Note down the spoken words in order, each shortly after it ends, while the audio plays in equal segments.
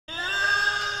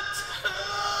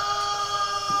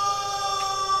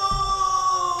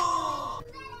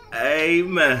Hey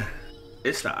man,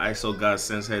 it's the ISO God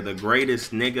Sensei, the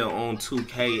greatest nigga on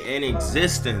 2K in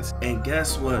existence. And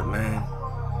guess what, man?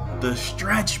 The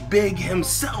stretch big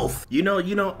himself. You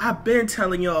know, I've been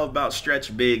telling y'all about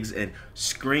stretch bigs and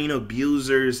screen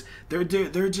abusers. They're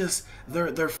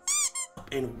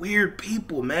and weird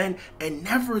people, man, and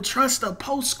never trust a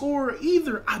post scorer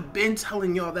either. I've been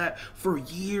telling y'all that for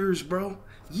years, bro.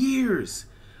 Years.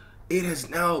 It has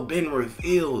now been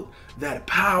revealed that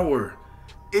Power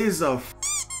is a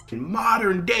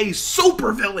modern day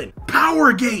super villain.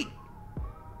 Powergate.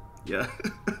 Yeah.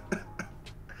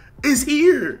 Is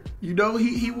here. You know,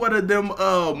 he one of them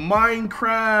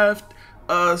Minecraft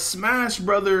Smash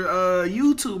Brother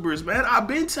YouTubers, man. I've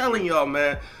been telling y'all,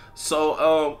 man.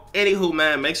 So anywho,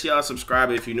 man, make sure y'all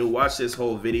subscribe if you're new. Watch this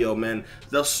whole video, man.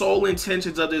 The sole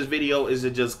intentions of this video is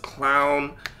to just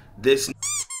clown this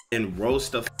and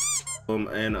roast the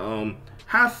and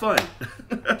have fun.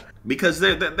 Because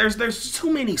there's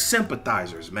too many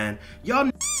sympathizers, man. Y'all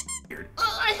weird.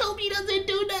 Oh, I hope he doesn't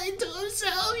do nothing to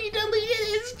himself. He deleted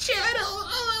his channel.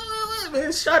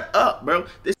 Man, shut up, bro.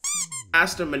 This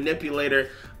master manipulator,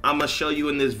 I'ma show you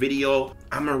in this video.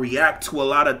 I'ma react to a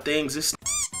lot of things. This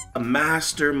a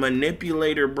master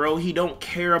manipulator, bro. He don't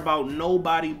care about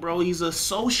nobody, bro. He's a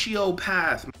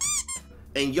sociopath.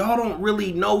 And y'all don't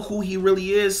really know who he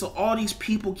really is, so all these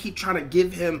people keep trying to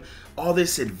give him all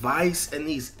this advice and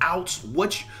these outs.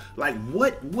 What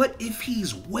if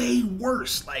he's way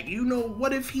worse? Like, you know,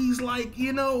 what if he's like,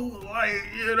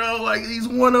 like he's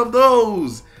one of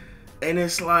those? And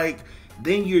it's like,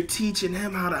 then you're teaching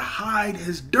him how to hide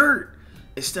his dirt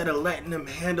instead of letting him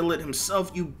handle it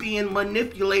himself. You being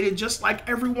manipulated just like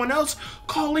everyone else,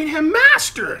 calling him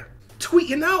master,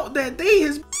 tweeting out that they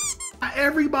his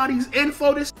everybody's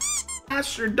info. This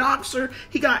master doxer,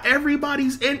 he got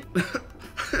everybody's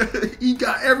he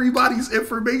got everybody's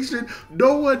information.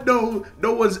 No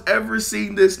one's ever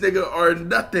seen this nigga or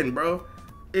nothing, bro.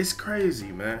 It's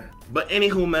crazy, man. But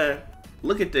anywho, man,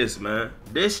 look at this, man.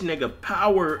 This nigga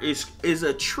Power is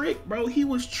a trick, bro. He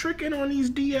was tricking on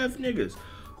these DF niggas.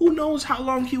 Who knows how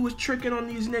long he was tricking on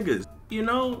these niggas, you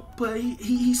know? But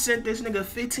he sent this nigga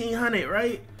 1,500,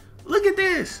 right? Look at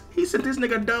this. He sent this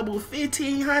nigga double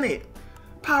 1,500.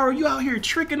 Power, you out here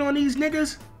tricking on these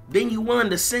niggas? Then you wanted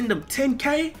to send them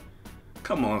 10K?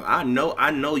 Come on, I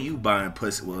know you buying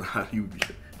pussy. Well,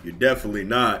 you're definitely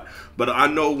not. But I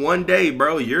know one day,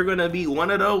 bro, you're gonna be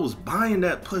one of those buying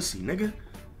that pussy, nigga.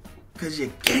 Cause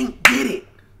you can't get it.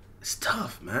 It's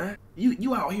tough, man.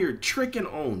 You out here tricking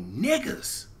on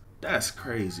niggas. That's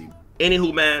crazy.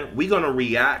 Anywho, man, we gonna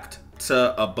react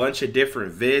to a bunch of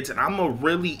different vids, and I'm gonna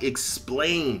really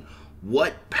explain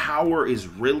what Power is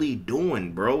really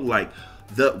doing, bro. Like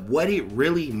what it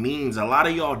really means. A lot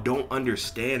of y'all don't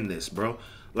understand this, bro.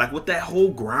 Like with that whole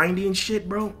grinding shit,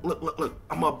 bro. Look,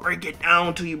 I'm gonna break it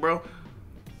down to you, bro.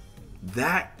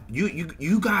 That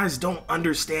you guys don't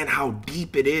understand how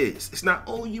deep it is. It's not,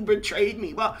 oh, you betrayed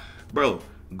me, bro.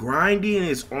 Grinding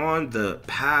is on the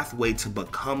pathway to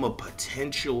become a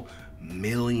potential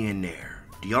millionaire.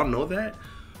 Do y'all know that?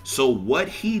 So what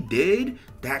he did,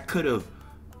 that could have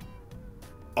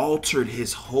altered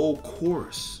his whole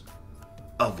course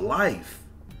of life,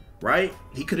 right?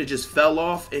 He could have just fell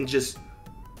off and just,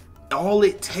 all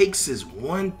it takes is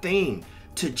one thing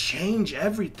to change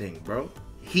everything, bro.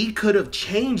 He could have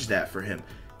changed that for him.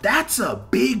 That's a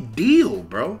big deal,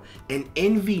 bro. And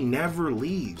envy never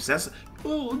leaves. That's,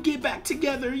 oh, get back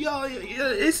together, y'all.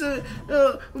 It's a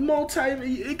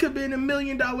it could be a $1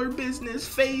 million business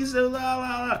phase of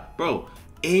bro.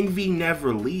 Envy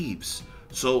never leaves.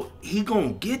 So he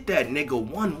gonna get that nigga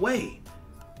one way,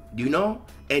 you know?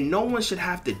 And no one should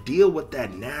have to deal with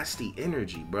that nasty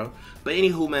energy, bro. But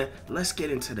anywho, man, let's get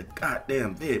into the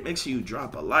goddamn vid. Make sure you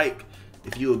drop a like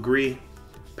if you agree.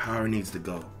 Power needs to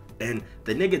go. And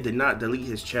the nigga did not delete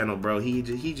his channel, bro. He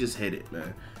just hit it,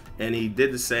 man. And he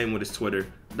did the same with his Twitter.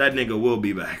 That nigga will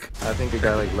be back. I think the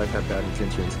guy like had bad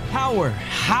intentions. Power,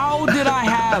 how did I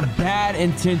have bad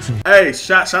intentions? Hey,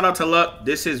 shout out to Luck.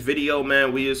 This is video,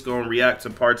 man. We just gonna react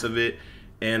to parts of it.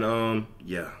 And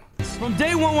yeah. From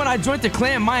day one when I joined the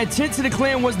clan, my intent to the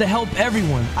clan was to help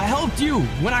everyone. I helped you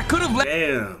when I could have left.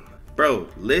 Damn. Bro,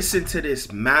 listen to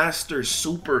this master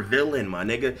super villain, my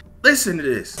nigga. Listen to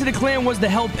this. To the clan was to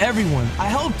help everyone. I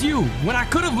helped you when I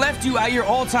could have left you at your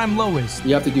all-time lowest.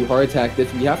 You have to do hard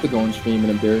tactics. You have to go on stream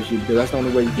and embarrass you because that's the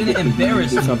only way you can get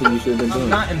embarrassed. Do something you should have been doing. I'm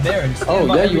not embarrassed.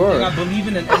 Oh, yeah, you are. I believe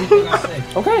in and everything I say.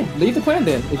 Okay, leave the clan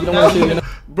then if you don't want to.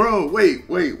 Bro, wait,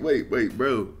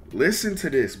 bro. Listen to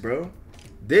this, bro.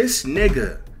 This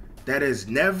nigga that has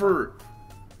never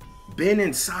been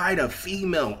inside a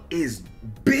female is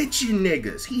bitching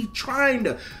niggas. He trying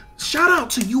to, shout out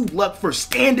to you, Luck, for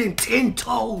standing 10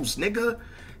 toes, nigga.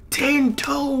 10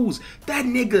 toes. That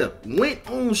nigga went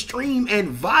on stream and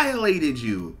violated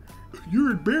you.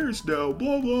 You're embarrassed now,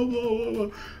 blah, blah, blah, blah, blah.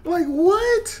 Like,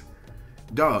 what?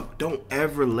 Dog, don't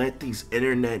ever let these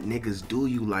internet niggas do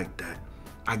you like that.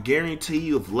 I guarantee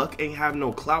you, if Luck ain't have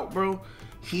no clout, bro,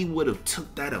 he would have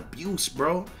took that abuse,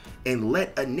 bro, and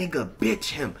let a nigga bitch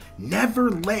him. Never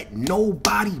let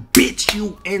nobody bitch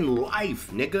you in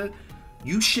life, nigga.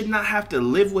 You should not have to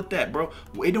live with that, bro.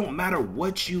 It don't matter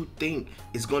what you think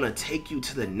is gonna take you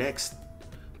to the next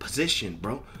position,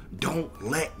 bro. Don't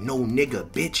let no nigga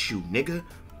bitch you, nigga.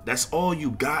 That's all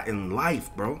you got in life,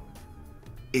 bro.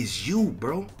 Is you,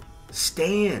 bro.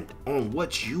 Stand on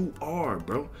what you are,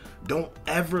 bro. Don't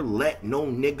ever let no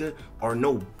nigga or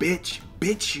no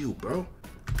bitch you, bro.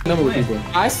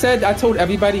 I told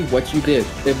everybody what you did.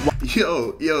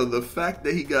 Yo, the fact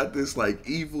that he got this like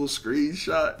evil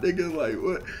screenshot, nigga, like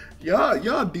what?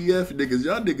 Y'all DF niggas,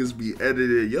 y'all niggas be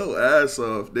editing your ass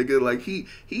off, nigga. Like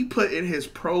he put in his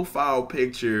profile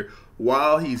picture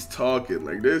while he's talking.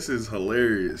 Like, this is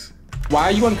hilarious. Why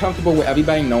are you uncomfortable with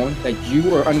everybody knowing that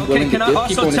you are unwilling to give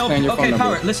people in this clan your phone number?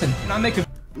 Parrot, listen, can I make a...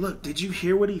 Look, did you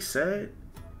hear what he said?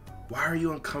 Why are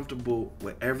you uncomfortable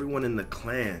with everyone in the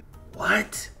clan?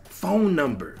 What? Phone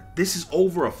number. This is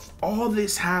over all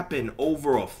this happened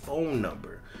over a phone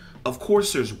number. Of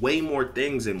course, there's way more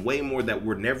things and way more that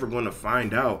we're never gonna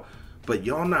find out. But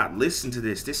y'all not listen to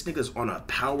this. This nigga's on a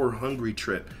power hungry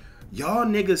trip. Y'all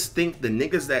niggas think the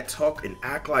niggas that talk and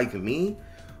act like me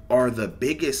are the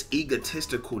biggest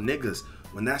egotistical niggas,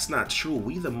 when that's not true.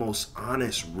 We the most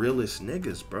honest, realest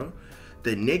niggas, bro.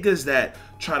 The niggas that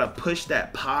try to push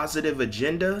that positive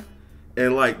agenda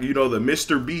and, like, you know, the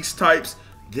Mr. Beast types,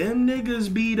 them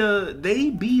niggas be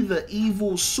the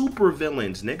evil super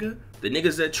villains, nigga. The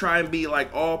niggas that try and be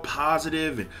like all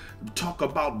positive and talk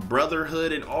about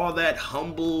brotherhood and all that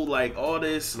humble, like all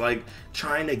this, like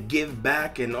trying to give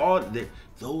back and all that,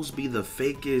 those be the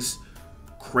fakest,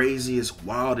 craziest,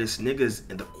 wildest niggas,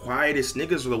 and the quietest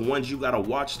niggas are the ones you gotta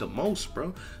watch the most,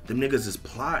 bro. Them niggas is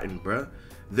plotting, bro.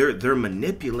 They're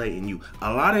manipulating you.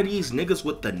 A lot of these niggas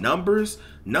with the numbers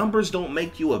don't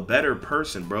make you a better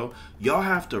person, bro. Y'all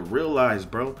have to realize,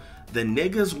 bro, the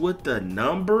niggas with the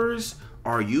numbers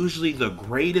are usually the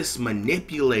greatest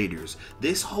manipulators.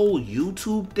 This whole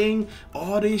YouTube thing,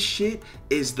 all this shit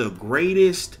is the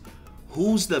greatest.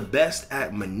 Who's the best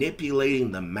at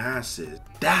manipulating the masses?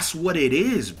 That's what it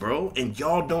is, bro. And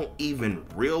y'all don't even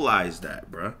realize that,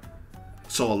 bro.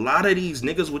 So a lot of these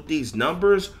niggas with these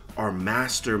numbers are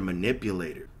master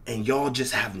manipulators. And y'all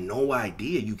just have no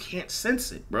idea. You can't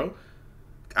sense it, bro.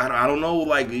 I don't know,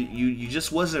 like, you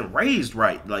just wasn't raised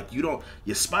right. Like, you don't,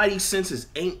 your spidey senses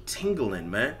ain't tingling,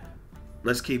 man.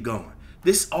 Let's keep going.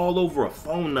 This all over a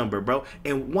phone number, bro.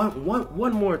 And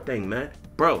one more thing, man.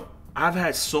 Bro, I've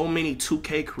had so many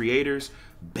 2K creators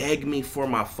beg me for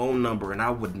my phone number and I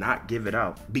would not give it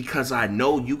out because I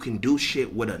know you can do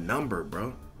shit with a number,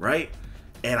 bro, right?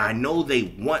 And I know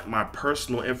they want my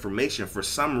personal information. For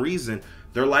some reason,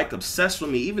 they're like obsessed with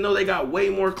me, even though they got way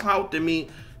more clout than me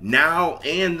now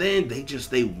and then.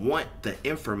 They want the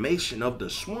information of the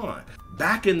Swan.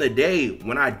 Back in the day,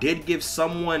 when I did give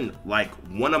someone like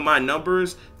one of my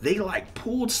numbers, they like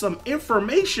pulled some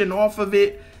information off of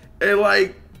it, and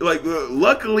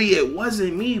luckily it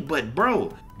wasn't me. But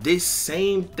bro, this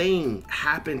same thing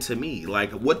happened to me.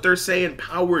 Like what they're saying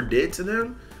Power did to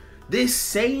them, this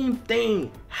same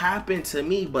thing happened to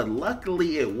me, but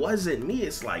luckily it wasn't me.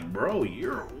 It's like, bro,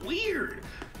 you're weird.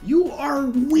 You are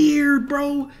weird,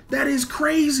 bro. That is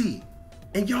crazy.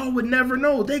 And y'all would never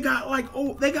know. They got like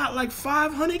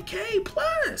 500K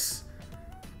plus,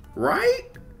 right?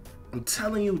 I'm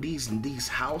telling you, these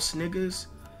house niggas,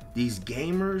 these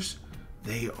gamers,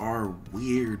 they are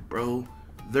weird, bro.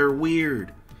 They're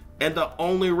weird. And the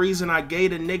only reason I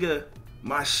gave a nigga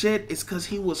my shit is because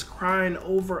he was crying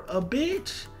over a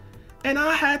bitch. And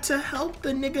I had to help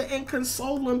the nigga and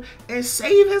console him and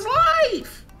save his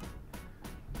life.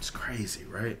 It's crazy,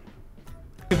 right?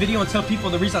 A video and tell people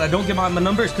the reason I don't give out my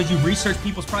number is because you research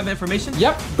people's private information?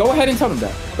 Yep, go ahead and tell them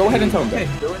that. Go ahead and tell them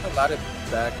that. There was a lot of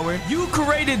back. You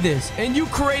created this, and you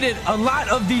created a lot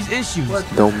of these issues.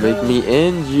 Don't make me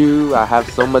end you. I have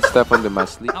so much stuff under my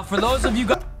sleeve. Now, for those of you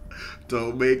guys,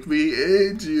 don't make me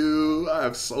end you. I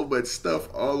have so much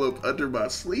stuff all up under my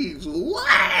sleeves.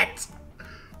 What?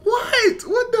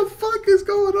 What the fuck is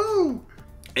going on?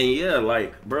 And yeah,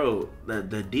 like, bro, the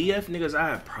DF niggas I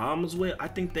have problems with, I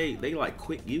think they like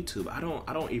quit YouTube. I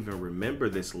don't even remember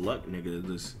this Luck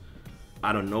nigga.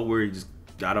 I don't know where he just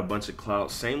got a bunch of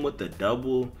clout. Same with the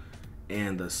double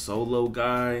and the solo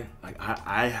guy. Like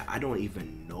I don't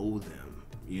even know them,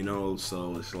 you know.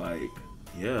 So it's like,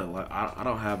 yeah, like I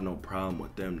don't have no problem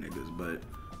with them niggas. But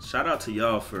shout out to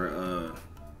y'all for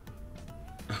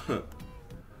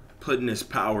putting this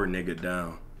power nigga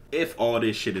down. If all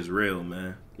this shit is real,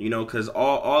 man, you know, cause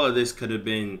all of this could have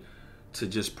been to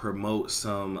just promote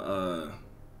some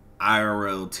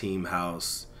IRL team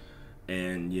house,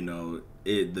 and you know,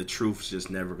 the truth's just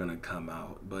never gonna come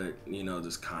out. But you know,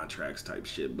 just contracts type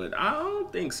shit. But I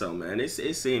don't think so, man. It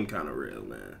seemed kind of real,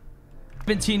 man.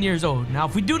 17 years old. Now,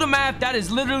 if we do the math, that is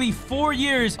literally 4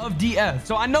 years of DF.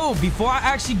 So I know before I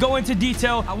actually go into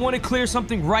detail, I want to clear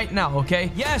something right now,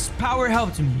 okay? Yes, Power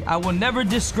helped me. I will never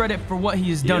discredit for what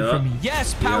he has done for me.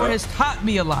 Yes, Power has taught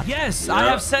me a lot. Yes, I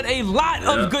have said a lot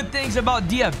of good things about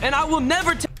DF, and I will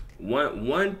never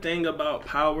one thing about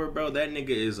Power, bro, that nigga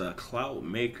is a clout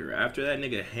maker. After that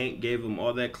nigga Hank gave him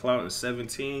all that clout in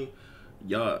 17,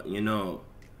 y'all, you know,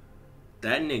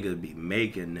 that nigga be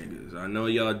making niggas. I know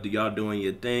y'all doing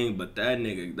your thing, but that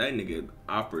nigga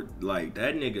offered, like,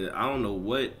 that nigga, I don't know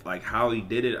what, like, how he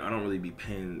did it. I don't really be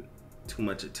paying too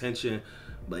much attention,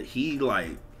 but he,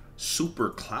 like,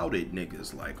 super clouded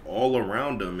niggas, like, all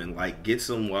around them, and, like, gets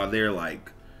them while they're,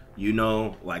 like, you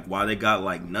know, like, while they got,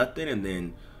 like, nothing, and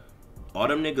then all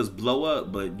them niggas blow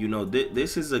up. But, you know,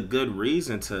 this is a good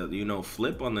reason to, you know,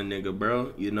 flip on the nigga,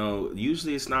 bro. You know,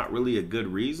 usually it's not really a good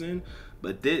reason,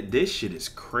 but this shit is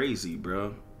crazy,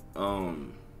 bro.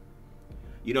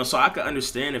 You know, so I can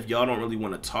understand if y'all don't really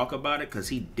want to talk about it, because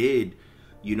he did,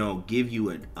 you know, give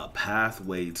you a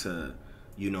pathway to,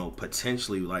 you know,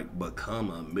 potentially, like, become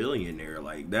a millionaire.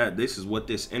 Like, that, this is what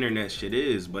this internet shit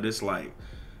is. But it's like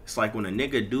when a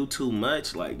nigga do too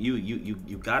much, like,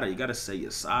 you gotta say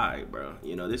your side, bro.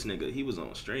 You know, this nigga, he was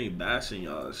on stream bashing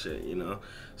y'all and shit, you know.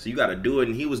 So you gotta do it,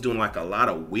 and he was doing like a lot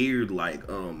of weird, like,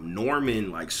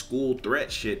 Norman, like, school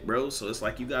threat shit, bro. So it's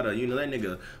like you gotta, you know, that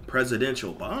nigga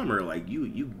presidential bomber, like,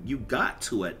 you got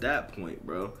to at that point,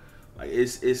 bro. Like,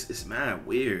 it's mad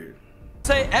weird.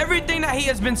 Say everything that he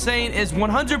has been saying is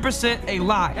 100% a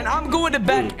lie, and I'm going to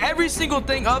back every single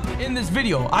thing up in this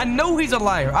video. I know he's a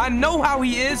liar. I know how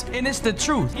he is, and it's the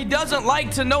truth. He doesn't like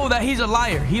to know that he's a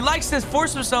liar. He likes to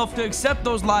force himself to accept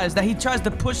those lies that he tries to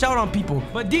push out on people,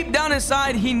 but deep down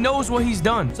inside, he knows what he's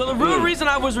done. So the real reason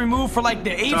I was removed for like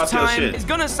the 8th time is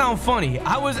gonna sound funny.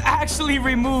 I was actually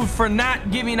removed for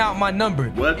not giving out my number.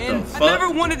 What the fuck? I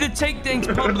never wanted to take things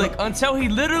public until he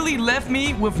literally left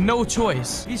me with no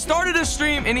choice. He started a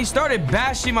stream and he started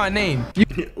bashing my name.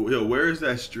 Yo, where's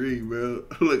that stream, bro?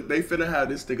 Look, they finna have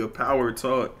this nigga Power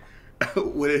talk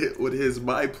with his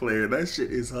my player. That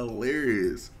shit is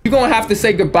hilarious. You're gonna have to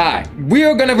say goodbye. We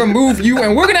are gonna remove you,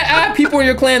 and we're gonna add people in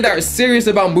your clan that are serious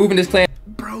about moving this clan.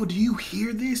 Bro, do you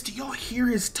hear this? Do y'all hear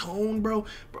his tone, bro?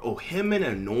 Bro, him and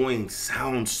Annoying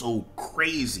sound so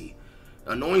crazy.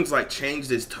 Annoying's like changed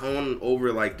his tone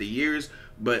over like the years,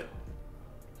 but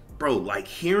bro, like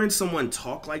hearing someone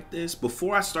talk like this,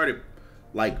 before I started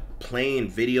like playing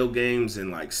video games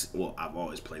and like, well, I've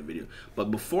always played video,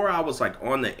 but before I was like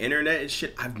on the internet and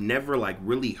shit, I've never like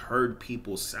really heard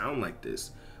people sound like this.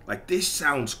 Like, this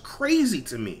sounds crazy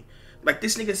to me. Like,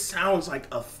 this nigga sounds like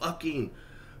a fucking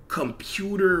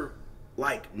computer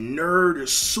like nerd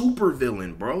super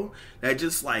villain, bro, that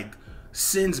just like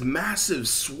sends massive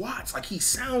swats. Like, he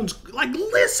sounds like,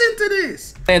 listen to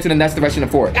this. And that's the direction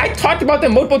of forward. I talked about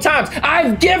them multiple times.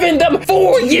 I've given them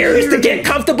 4 years to get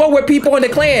comfortable with people in the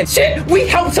clan. Shit, we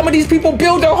helped some of these people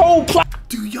build their whole plot.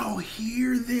 Do y'all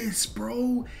hear this,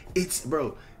 bro? It's,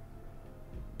 bro,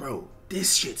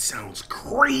 this shit sounds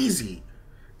crazy.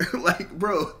 Like,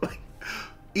 bro, like,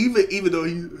 even though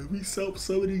he helped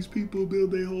some of these people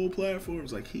build their whole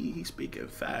platforms, like, he's speaking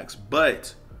facts,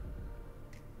 but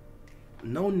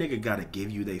no nigga gotta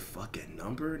give you they fucking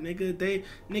number, nigga.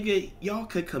 Nigga, y'all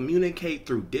could communicate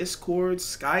through Discord,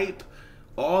 Skype,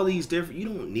 all these different. You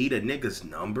don't need a nigga's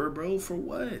number, bro. For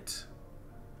what?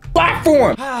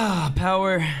 Platform. Ah,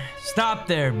 Power, stop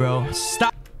there, bro.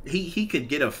 Stop. He could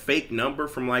get a fake number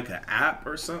from like an app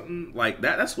or something like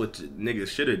that. That's what niggas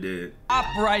should have did. Stop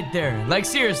right there. Like,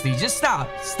 seriously, just stop.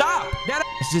 Stop.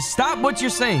 Just stop what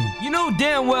you're saying. You know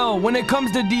damn well when it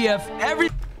comes to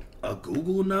DF, a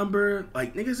Google number?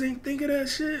 Like, niggas ain't think of that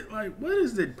shit? Like, what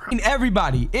is the problem?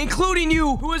 Everybody, including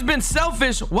you, who has been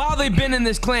selfish while they've been in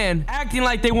this clan, acting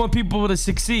like they want people to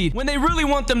succeed when they really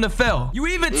want them to fail. You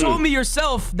even told me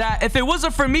yourself that if it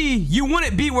wasn't for me, you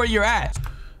wouldn't be where you're at.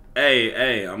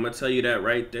 Hey, I'm gonna tell you that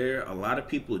right there. A lot of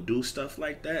people do stuff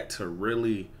like that to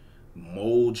really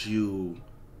mold you,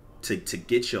 to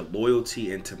get your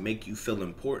loyalty and to make you feel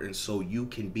important so you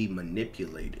can be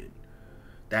manipulated.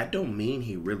 that don't mean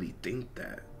he really think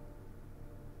that.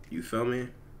 You feel me?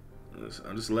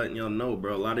 I'm just letting y'all know,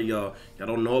 bro. A lot of y'all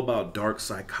don't know about dark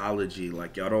psychology.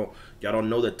 Like y'all don't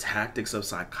know the tactics of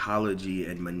psychology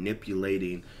and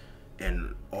manipulating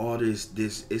and all this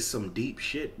is some deep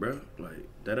shit, bro. Like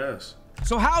that ass.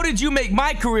 So how did you make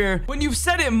my career when you've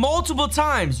said it multiple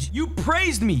times? You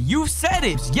praised me. You've said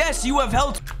it. Yes, you have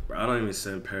helped. Bro, I don't even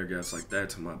send paragraphs like that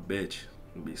to my bitch.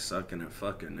 I'll be sucking and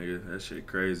fucking, nigga. That shit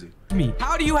crazy. Me.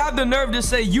 How do you have the nerve to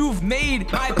say you've made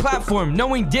my platform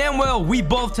knowing damn well we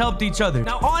both helped each other?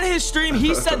 Now on his stream,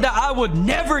 he said that I would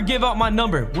never give out my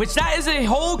number, which that is a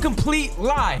whole complete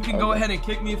lie. You can go ahead and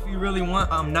kick me if you really want.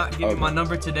 I'm not giving my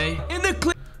number today. In the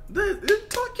clip.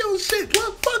 Talk your shit.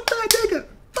 Look, fuck that nigga.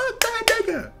 Fuck that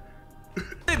nigga.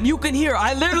 You can hear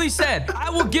I literally said I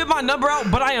will give my number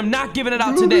out, but I am not giving it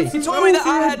out today. He told me that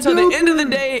I had till the end of the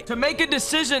day to make a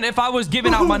decision if I was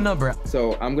giving out my number.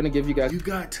 So I'm gonna give you guys. You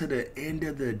got to the end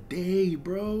of the day,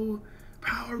 bro.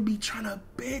 Power be trying to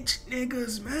bitch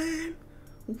niggas, man.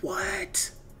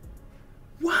 What?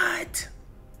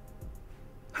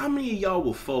 How many of y'all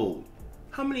will fold?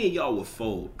 How many of y'all will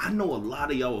fold? I know a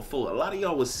lot of y'all will fold. A lot of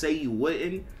y'all would say you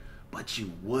wouldn't, but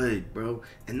you would, bro.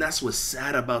 And that's what's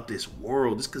sad about this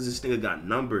world. Just because this nigga got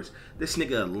numbers. This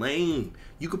nigga lame.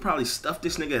 You could probably stuff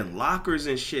this nigga in lockers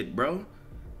and shit, bro.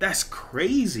 That's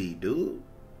crazy, dude.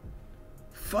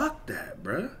 Fuck that,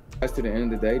 bro. Guys to the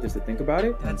end of the day just to think about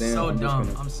it. That's so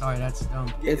dumb. I'm sorry, that's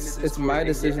dumb. It's my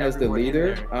decision as the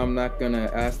leader. I'm not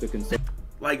gonna ask the concern.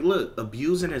 Like, look,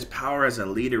 abusing his power as a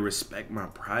leader, respect my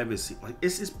privacy. Like,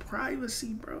 it's his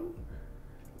privacy, bro.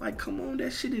 Like, come on,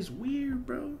 that shit is weird,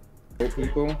 bro.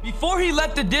 People. Before he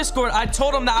left the Discord, I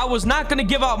told him that I was not going to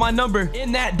give out my number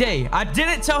in that day. I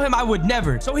didn't tell him I would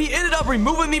never. So he ended up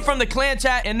removing me from the clan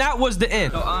chat, and that was the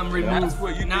end. So I'm removed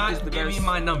for you not giving me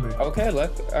my number. Okay,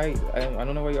 look, I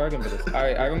don't know why you're arguing with this.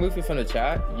 I removed you from the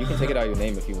chat. You can take it out your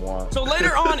name if you want. So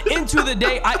later on into the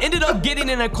day, I ended up getting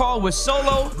in a call with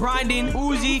Solo, Grinding,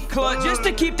 Uzi, Clutch, just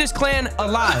to keep this clan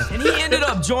alive. And he ended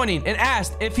up joining and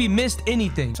asked if he missed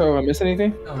anything. So I missed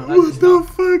anything? No, what the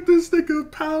fuck? This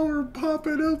nigga power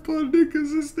popping up on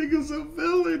niggas. This nigga's a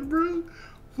villain, bro.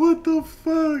 What the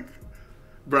fuck?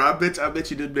 Bro, I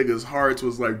bet you them niggas' hearts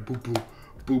was like boo boo,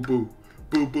 boo boo,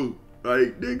 boo boo.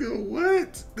 Like, nigga,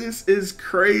 what? This is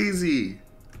crazy.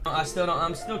 I'm still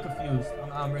confused.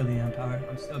 I'm really Power.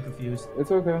 I'm still confused.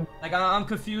 It's okay. Like, I'm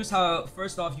confused how,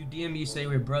 first off, you DM me, you say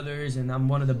we're brothers and I'm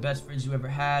one of the best friends you ever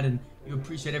had and you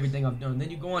appreciate everything I've done.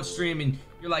 Then you go on stream and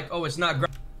you're like, oh, it's not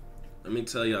great. Let me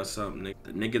tell y'all something, nigga.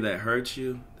 The nigga that hurts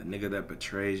you, the nigga that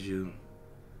betrays you,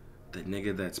 the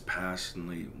nigga that's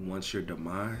passionately wants your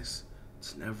demise,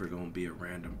 it's never gonna be a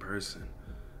random person.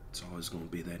 It's always gonna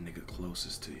be that nigga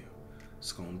closest to you.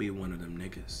 It's gonna be one of them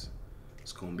niggas.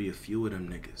 It's gonna be a few of them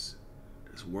niggas.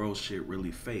 This world shit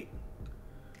really fake.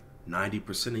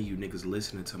 90% of you niggas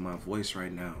listening to my voice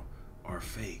right now are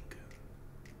fake.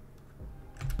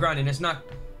 Grinding, it's not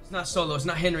Solo, it's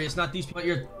not Henry, it's not these people.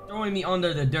 You're throwing me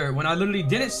under the dirt when I literally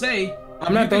didn't say.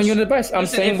 I'm not throwing you under the bus. I'm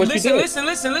saying what you did.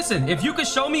 Listen. If you could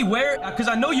show me where, because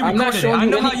I know you recorded it.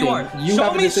 I'm not showing you anything. How you are.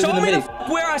 Show me the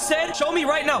where I said. Show me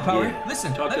right now, Power. Yeah.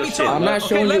 Listen, talk let me shit. talk. I'm not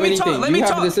showing you anything. Let me you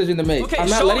talk. have a decision to make. Okay, I'm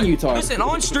not letting you talk. Listen,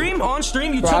 on stream,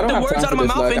 you Bro, took the words out of my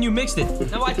mouth like, and you mixed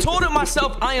it. Now I told him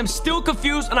myself, I am still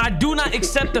confused and I do not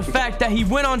accept the fact that he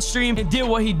went on stream and did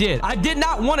what he did. I did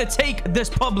not want to take this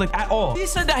public at all. He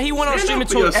said that he went on stream and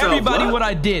told everybody what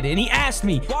I did, and he asked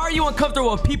me, why are you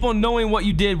uncomfortable with people knowing what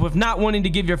you did with not wanting to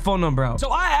give your phone number out? So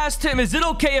I asked him, is it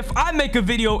okay if I make a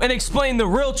video and explain the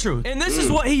real truth? And this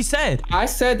is what he said. I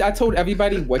told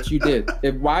everybody what you did.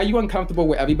 Why are you uncomfortable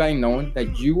with everybody knowing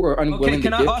that you are unwilling to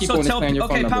give people in this plan your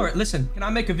phone number? Power, listen, can I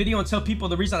make a video and tell people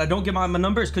the reason I don't give my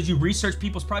number is because you research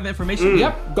people's private information?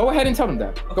 Yep, go ahead and tell them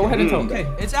that. Go ahead and tell them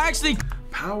that. It's actually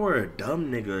Power a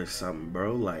dumb nigga or something,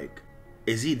 bro. Like,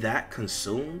 is he that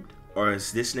consumed? Or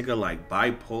is this nigga like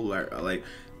bipolar? Like,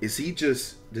 does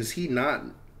he not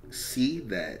see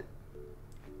that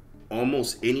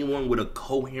almost anyone with a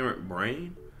coherent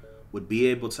brain would be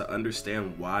able to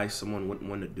understand why someone wouldn't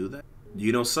want to do that?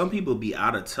 You know, some people be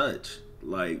out of touch,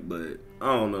 like, but I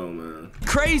don't know, man.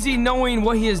 Crazy knowing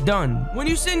what he has done. When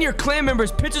you send your clan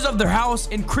members pictures of their house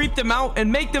and creep them out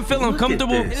and make them feel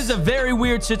uncomfortable, it is a very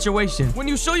weird situation. When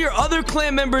you show your other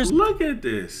clan members, look at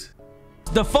this,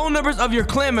 the phone numbers of your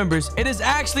clan members, it is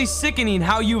actually sickening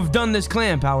how you've done this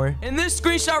clan, Power. And this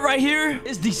screenshot right here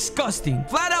is disgusting.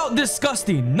 Flat out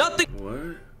disgusting. Nothing.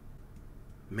 What?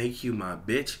 Make you my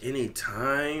bitch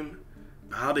anytime?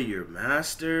 Bow to your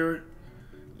master?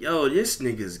 Yo, this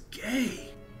nigga's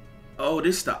gay. Oh,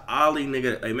 this the Ollie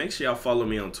nigga. Hey, make sure y'all follow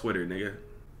me on Twitter, nigga.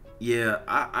 Yeah,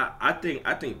 I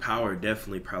think Power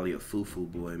definitely probably a foo-foo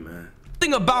boy, man.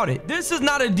 Thing about it, this is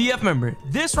not a DF member.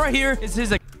 This right here is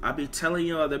his. I be telling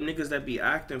y'all, them niggas that be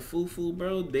acting foo-foo,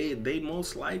 bro, they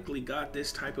most likely got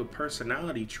this type of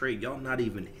personality trait. Y'all not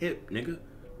even hip, nigga.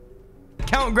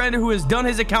 Account grander who has done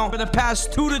his account for the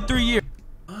past 2 to 3 years.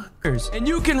 And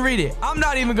you can read it. I'm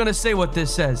not even gonna say what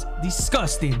this says.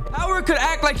 Disgusting. Power could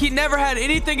act like he never had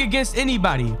anything against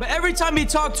anybody, but every time he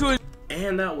talked to it.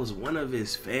 And that was one of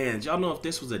his fans. Y'all know if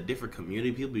this was a different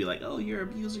community, people be like, oh, you're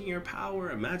abusing your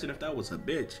power. Imagine if that was a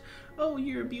bitch. Oh,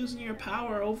 you're abusing your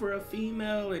power over a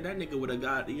female. And that nigga would have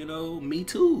got, you know, me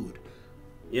too'd.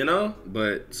 You know?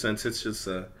 But since it's just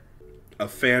a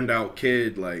fanned out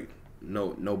kid, like,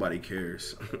 nobody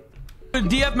cares.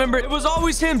 DF member, it was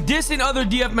always him dissing other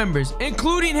DF members,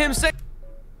 including him saying,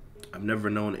 I've never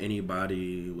known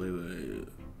anybody.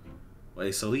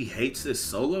 Wait, so he hates this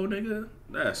solo nigga?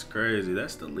 That's crazy.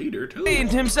 That's the leader too.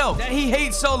 Himself that he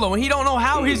hates solo and he don't know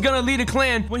how he's gonna lead a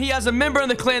clan when he has a member in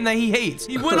the clan that he hates.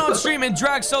 He went on stream and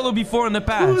dragged solo before in the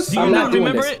past. Do you not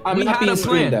remember it? I'm not being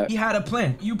screamed at. He had a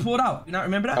plan. You pulled out. You not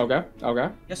remember that? Okay.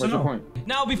 Yes What's or no? your point?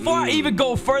 Now before I even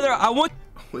go further, I want.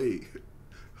 Wait.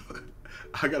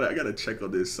 I gotta check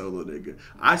on this solo nigga.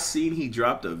 I seen he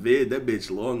dropped a vid. That bitch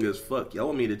long as fuck. Y'all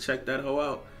want me to check that hoe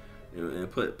out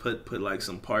and put like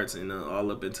some parts in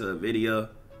all up into a video?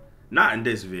 Not in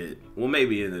this vid. Well,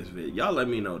 maybe in this vid. Y'all let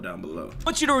me know down below. I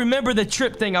want you to remember the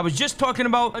trip thing I was just talking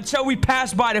about until we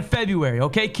pass by to February,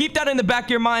 okay? Keep that in the back of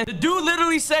your mind. The dude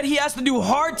literally said he has to do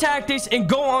hard tactics and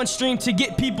go on stream to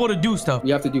get people to do stuff.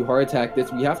 We have to do hard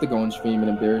tactics. We have to go on stream and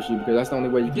embarrass you because that's the only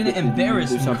way you can Didn't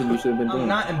embarrass do me. something you should have been doing. I'm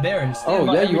not embarrassed. Oh,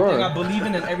 yeah, you are. Everything I believe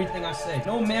in and everything I say.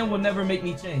 No man will never make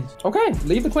me change. Okay,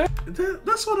 leave the clan.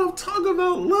 That's what I'm talking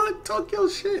about. Look, talk your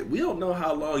shit. We don't know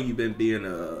how long you been being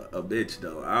a bitch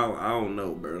though. I don't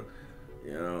know, bro.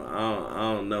 You know,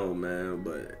 I don't know, man.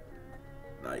 But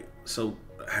like, so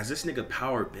has this nigga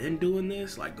Power been doing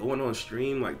this? Like going on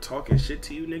stream, like talking shit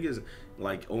to you niggas?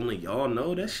 Like only y'all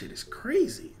know? That shit is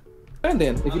crazy. And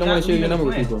then, if you don't want to share your number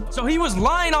with people. So he was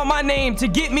lying on my name to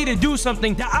get me to do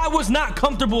something that I was not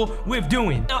comfortable with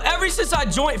doing. Now, ever since I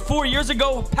joined 4 years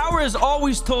ago, Power has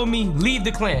always told me, leave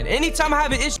the clan. Anytime I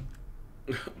have an issue.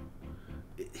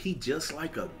 He just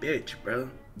like a bitch, bro.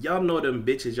 Y'all know them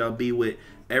bitches y'all be with.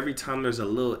 Every time there's a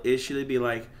little issue, they be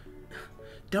like,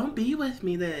 don't be with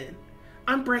me then.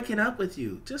 I'm breaking up with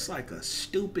you. Just like a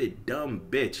stupid, dumb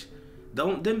bitch.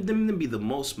 Them be the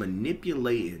most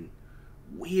manipulating,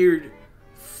 weird,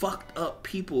 fucked up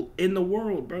people in the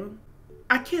world, bro.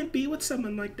 I can't be with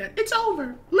someone like that. It's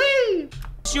over. Leave.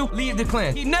 Leave the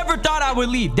clan. He never thought I would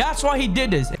leave. That's why he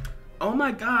did this. Oh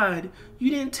my God, you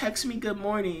didn't text me good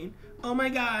morning. Oh my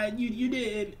God, you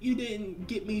didn't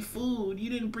get me food. You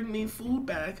didn't bring me food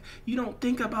back. You don't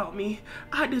think about me.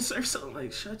 I deserve something.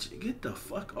 Like, get the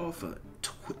fuck off of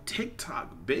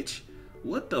TikTok, bitch.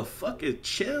 What the fuck is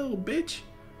chill, bitch?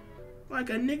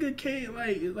 Like a nigga can't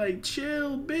like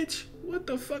chill, bitch. What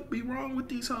the fuck be wrong with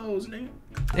these hoes, nigga?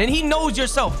 And he knows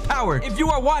yourself, Power. If you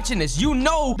are watching this, you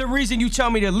know the reason you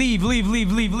tell me to leave.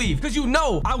 Because you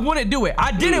know I wouldn't do it.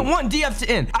 I didn't want DF to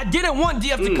end. I didn't want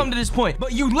DF to come to this point.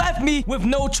 But you left me with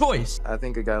no choice. I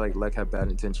think a guy like Lek had bad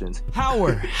intentions.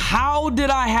 Power, how did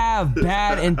I have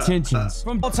bad intentions?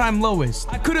 From all-time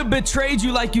lowest. I could have betrayed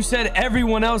you like you said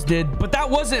everyone else did, but that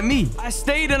wasn't me. I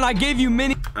stayed and I gave you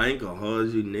many. I ain't gonna hold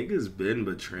you. Niggas been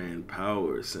betraying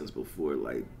Power since before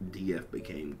like DF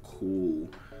became cool.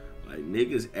 Like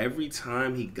niggas, every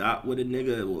time he got with a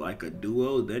nigga like a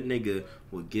duo, that nigga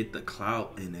would get the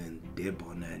clout and then dip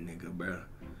on that nigga, bro.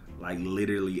 Like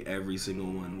literally every single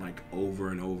one, like over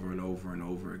and over and over and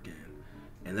over again.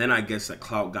 And then I guess that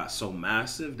clout got so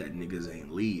massive that niggas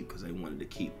ain't leave because they wanted to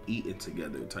keep eating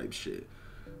together type shit.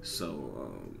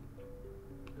 So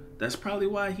that's probably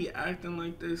why he acting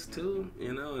like this too,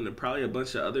 you know, and probably a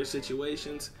bunch of other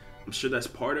situations. I'm sure that's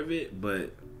part of it,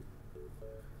 but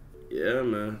yeah,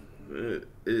 man.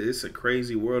 It's a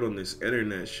crazy world on this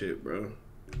internet shit, bro.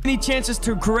 Any chances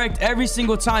to correct every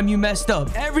single time you messed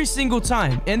up. Every single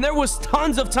time. And there was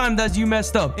tons of times that you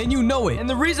messed up. And you know it. And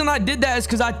the reason I did that is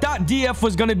because I thought DF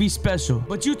was going to be special.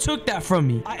 But you took that from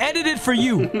me. I edited for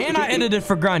you. And I edited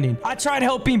for grinding. I tried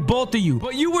helping both of you.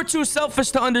 But you were too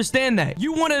selfish to understand that.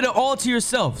 You wanted it all to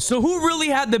yourself. So who really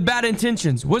had the bad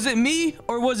intentions? Was it me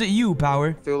or was it you,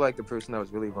 Power? I feel like the person that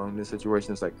was really wrong in this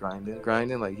situation is like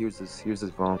grinding. Like he was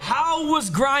just wrong. How was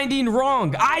grinding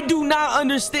wrong? I do not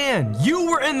understand. You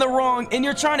were you're in the wrong and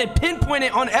you're trying to pinpoint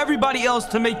it on everybody else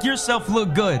to make yourself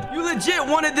look good. You legit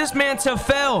wanted this man to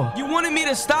fail. You wanted me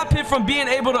to stop him from being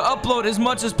able to upload as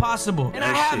much as possible. And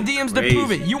I have DMs to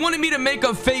prove it. You wanted me to make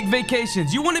up fake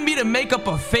vacations. You wanted me to make up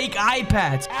a fake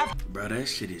iPads. Bro, that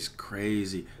shit is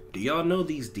crazy. Do y'all know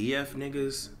these DF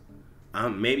niggas?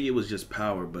 Maybe it was just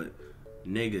power, but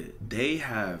nigga, they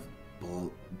have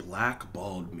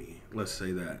blackballed me, let's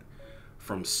say that,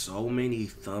 from so many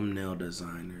thumbnail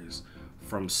designers,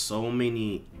 from so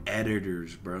many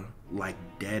editors, bro. Like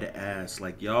dead ass.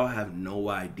 Like y'all have no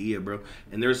idea, bro.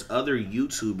 And there's other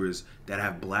YouTubers that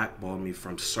have blackballed me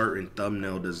from certain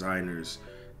thumbnail designers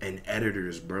and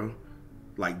editors, bro.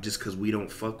 Like just cause we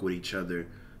don't fuck with each other,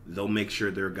 they'll make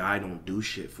sure their guy don't do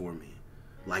shit for me.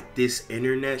 Like this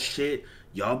internet shit,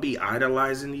 y'all be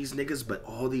idolizing these niggas, but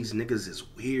all these niggas is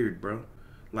weird, bro.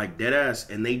 Like dead ass,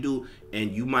 and they do, and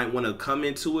you might want to come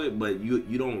into it, but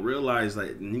you don't realize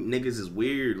like niggas is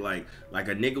weird. Like a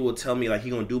nigga will tell me like he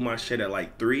gonna do my shit at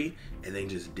like 3 and then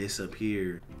just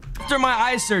disappear. After my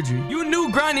eye surgery, you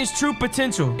knew Grinding's true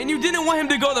potential, and you didn't want him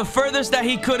to go the furthest that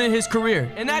he could in his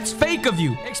career. And that's fake of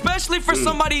you, especially for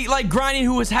somebody like Grinding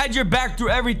who has had your back through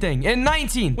everything. In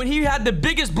 19, when he had the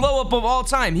biggest blow up of all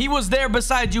time, he was there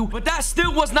beside you, but that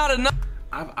still was not enough.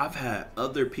 I've had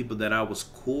other people that I was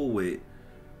cool with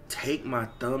take my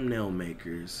thumbnail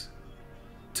makers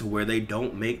to where they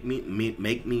don't make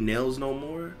me nails no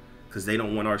more because they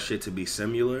don't want our shit to be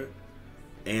similar,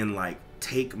 and like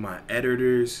take my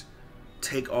editors,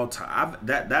 take all time.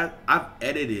 I've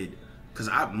edited, because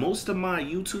most of my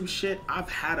YouTube shit I've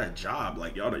had a job.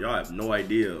 Like y'all have no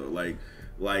idea. Like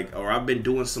or I've been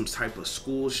doing some type of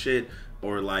school shit,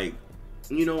 or like,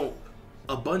 you know,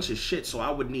 a bunch of shit, so I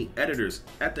would need editors.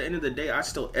 At the end of the day, I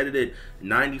still edited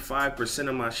 95%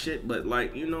 of my shit, but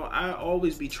like, you know, I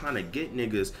always be trying to get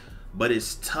niggas, but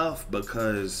it's tough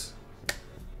because,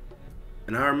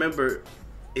 and I remember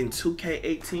in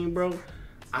 2K18, bro,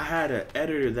 I had an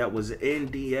editor that was in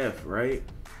DF, right?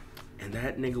 And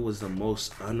that nigga was the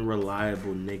most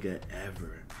unreliable nigga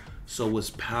ever. So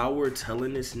was Power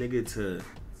telling this nigga to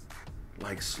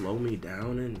like slow me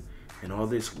down and all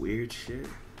this weird shit?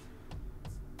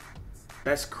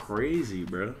 That's crazy,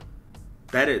 bro.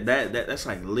 That's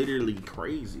like literally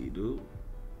crazy, dude.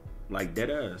 Like dead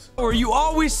ass. Or you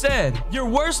always said your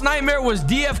worst nightmare was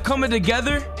DF coming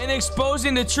together and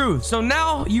exposing the truth. So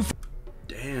now you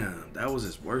Damn, that was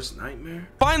his worst nightmare?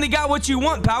 Finally got what you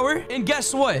want, Power. And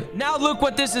guess what? Now look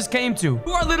what this has came to.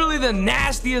 You are literally the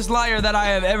nastiest liar that I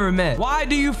have ever met. Why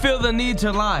do you feel the need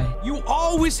to lie? You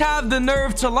always have the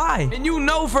nerve to lie. And you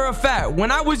know for a fact,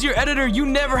 when I was your editor, you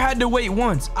never had to wait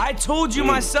once. I told you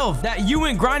myself that you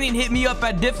and Grinding hit me up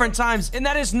at different times, and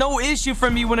that is no issue for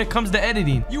me when it comes to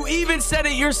editing. You even said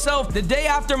it yourself. The day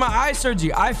after my eye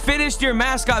surgery, I finished your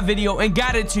mascot video and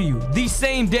got it to you the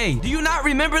same day. Do you not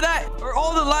remember that? Or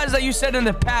all the lies that you said in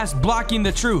the past blocking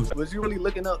the truth? Was you really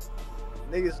looking up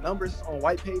niggas' numbers on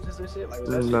white pages and shit? Like,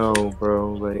 no,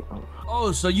 bro. Like,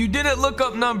 oh, so you didn't look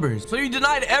up numbers. So you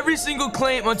denied every single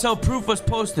claim until proof was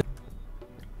posted.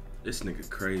 This nigga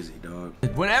crazy, dog.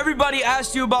 When everybody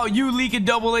asked you about you leaking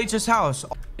Double H's house.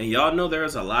 And y'all know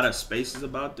there's a lot of spaces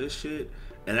about this shit.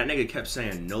 And that nigga kept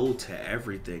saying no to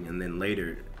everything. And then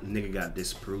later, nigga got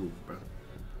disproved, bro.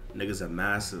 Nigga's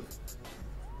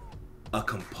a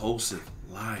compulsive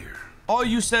liar. All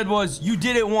you said was you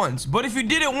did it once. But if you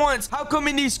did it once, how come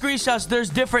in these screenshots there's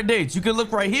different dates? You can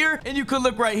look right here and you can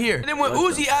look right here. And then when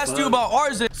Uzi asked you about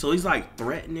ours, so he's like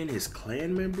threatening his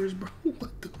clan members, bro.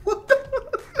 What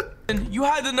the you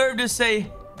had the nerve to say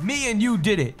me and you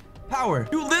did it. Power,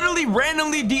 you literally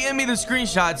randomly DM me the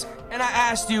screenshots and I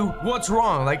asked you what's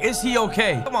wrong. Like, is he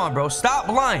okay? Come on, bro, stop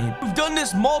lying. You've done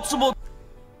this multiple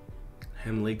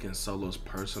him leaking Solo's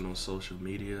personal social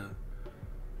media.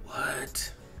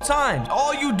 What? Times.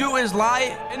 All you do is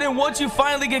lie, and then once you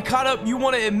finally get caught up, you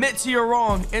want to admit to your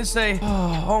wrong and say,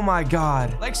 oh my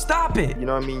god. Like, stop it. You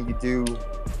know what I mean? You do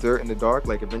dirt in the dark,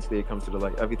 like eventually it comes to the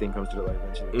light. Everything comes to the light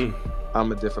eventually.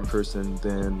 I'm a different person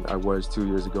than I was 2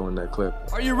 years ago in that clip.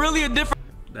 Are you really a different?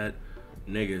 That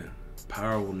nigga,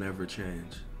 Power will never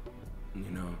change.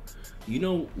 You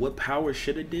know what Power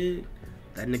should have did?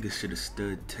 That nigga should have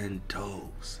stood 10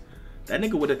 toes. That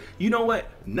nigga would have, you know what?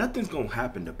 Nothing's gonna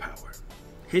happen to Power.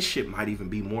 His shit might even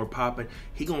be more popping.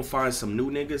 He gonna find some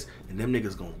new niggas and them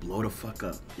niggas gonna blow the fuck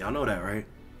up. Y'all know that, right?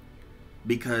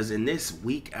 Because in this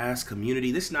weak ass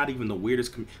community, this is not even the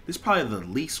weirdest this is probably the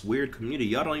least weird community.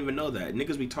 Y'all don't even know that.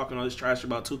 Niggas be talking all this trash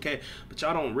about 2K, but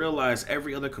y'all don't realize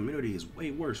every other community is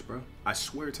way worse, bro. I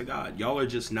swear to God. Y'all are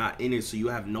just not in it, so you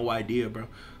have no idea, bro.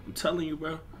 I'm telling you,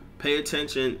 bro. Pay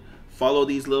attention. follow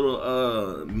these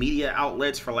little media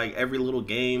outlets for like every little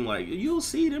game, like you'll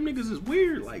see them niggas is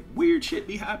weird, like weird shit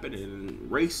be happening,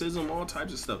 racism, all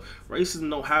types of stuff. Racism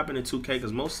don't happen in 2K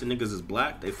because most of the niggas is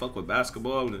black, they fuck with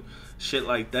basketball and shit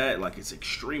like that, like it's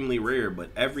extremely rare, but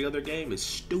every other game is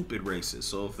stupid racist.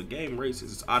 So if a game racist,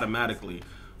 it's automatically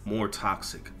more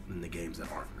toxic than the games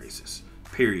that aren't racist,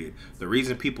 period. The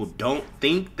reason people don't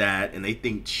think that and they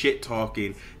think shit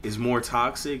talking is more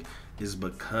toxic is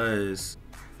because,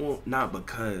 well, not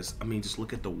because, I mean, just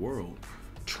look at the world.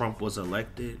 Trump was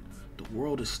elected. The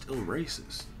world is still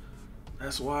racist.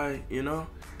 That's why, you know,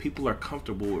 people are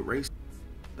comfortable with race.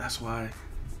 That's why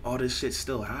all this shit's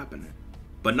still happening.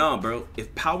 But nah, bro,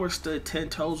 if Power stood 10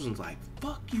 toes and was like,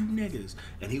 fuck you niggas,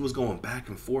 and he was going back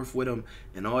and forth with him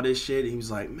and all this shit, and he was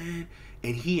like, man,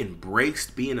 and he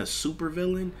embraced being a super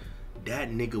villain, that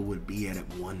nigga would be at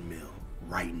 1 mil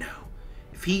right now.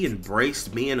 If he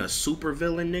embraced being a super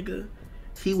villain, nigga,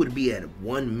 he would be at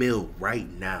 1 mil right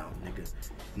now, nigga.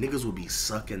 Niggas would be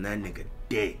sucking that nigga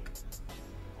dick.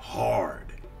 Hard.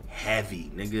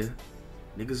 Heavy, nigga.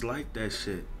 Niggas like that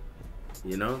shit.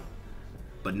 You know?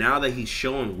 But now that he's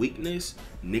showing weakness,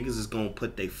 niggas is gonna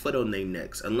put their foot on their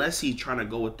necks. Unless he's trying to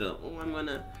go with the,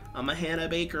 oh, I'm a Hannah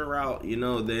Baker route, you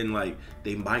know, then like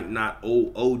they might not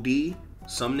OD.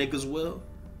 Some niggas will.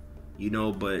 You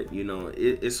know, but, you know,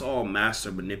 it's all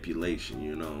master manipulation,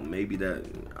 you know. Maybe that,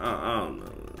 I don't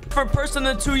know. For person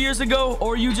than 2 years ago,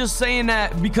 or you just saying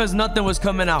that because nothing was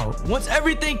coming out? Once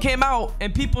everything came out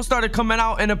and people started coming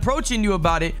out and approaching you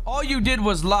about it, all you did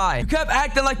was lie. You kept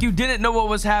acting like you didn't know what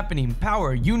was happening.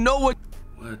 Power, you know what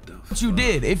you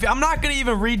did. If I'm not gonna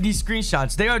even read these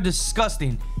screenshots, they are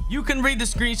disgusting. You can read the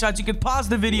screenshots, you can pause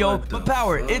the video, but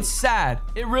Power, it's sad.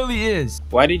 It really is.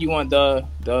 Why did you want the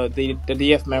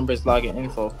DF members login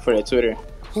info for their Twitter?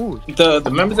 Who?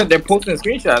 The members that they're posting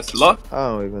screenshots, look. I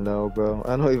don't even know, bro.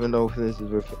 I don't even know who this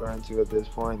is referring to at this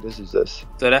point. This is just...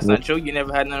 So that's not true? You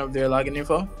never had none of their login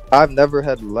info? I've never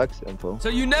had Lex info. So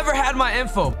you never had my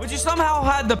info, but you somehow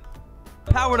had the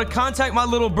power to contact my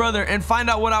little brother and find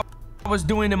out what I was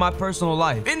doing in my personal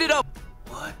life. Ended up...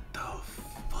 What the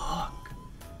fuck?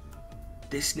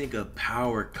 This nigga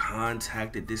Power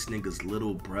contacted this nigga's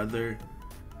little brother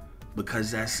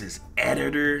because that's his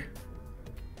editor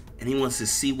and he wants to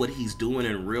see what he's doing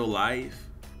in real life?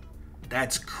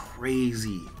 That's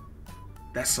crazy.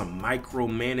 That's some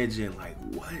micromanaging. Like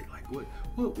what? Like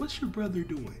what's your brother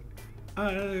doing?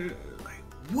 Like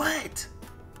what?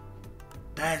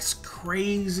 That's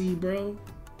crazy, bro.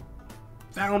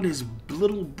 Found his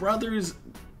little brother's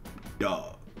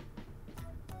dog.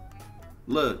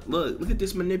 Look at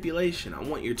this manipulation. I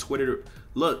want your Twitter to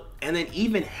look. And then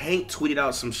even Hank tweeted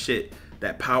out some shit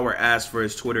that Power asked for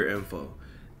his Twitter info.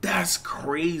 That's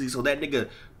crazy. So that nigga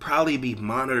probably be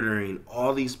monitoring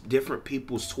all these different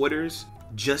people's Twitters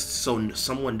just so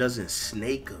someone doesn't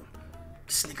snake him.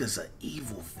 This nigga's an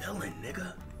evil villain,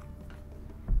 nigga.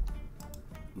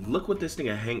 Look what this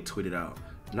nigga Hank tweeted out.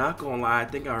 Not gonna lie, I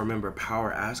think I remember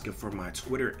Power asking for my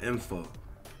Twitter info.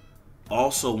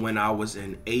 Also when I was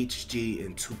in HG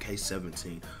in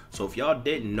 2K17. So if y'all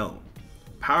didn't know,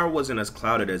 Power wasn't as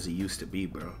clouded as he used to be,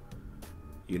 bro.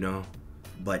 You know?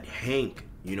 But Hank,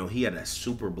 you know, he had a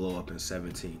super blow up in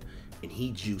 17. And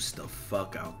he juiced the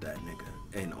fuck out that nigga.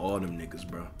 And all them niggas,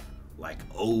 bro. Like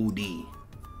OD.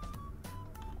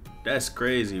 That's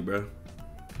crazy, bro.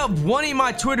 Wanting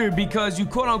my Twitter because you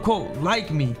quote unquote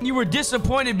like me. You were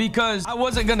disappointed because I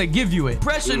wasn't gonna give you it.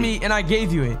 Pressured me and I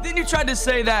gave you it. Then you tried to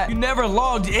say that you never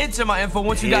logged into my info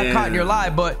once you got caught in your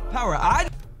lie, but Power,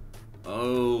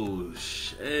 oh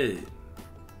shit.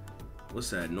 What's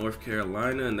that, North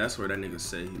Carolina? And that's where that nigga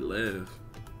say he lived.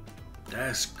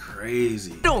 That's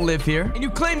crazy. You don't live here. And you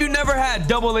claim you never had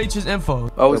Double H's info.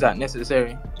 Oh, was that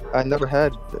necessary? I never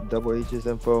had Double H's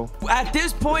info. At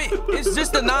this point, it's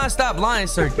just a non-stop lying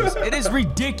circus. It is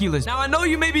ridiculous. Now, I know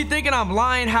you may be thinking I'm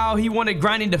lying how he wanted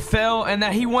grinding to fail and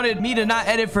that he wanted me to not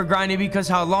edit for grinding because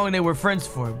how long they were friends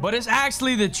for. But it's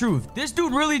actually the truth. This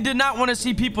dude really did not want to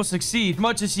see people succeed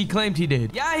much as he claimed he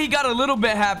did. Yeah, he got a little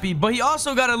bit happy, but he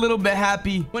also got a little bit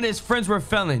happy when his friends were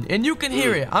failing. And you can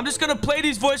hear it. I'm just going to play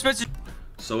these voice messages.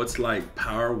 So it's like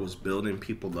Power was building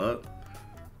people up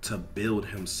to build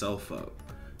himself up.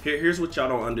 Here's what y'all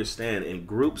don't understand. In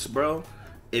groups, bro,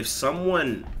 if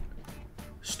someone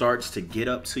starts to get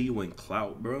up to you in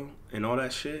clout, bro, and all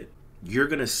that shit, you're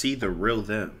gonna see the real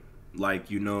them.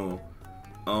 Like, you know,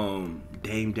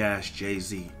 Dame Dash,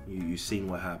 Jay-Z, you seen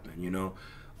what happened, you know?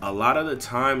 A lot of the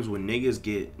times when niggas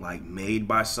get like made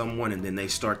by someone and then they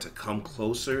start to come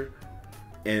closer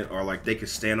and or like they can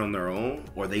stand on their own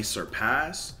or they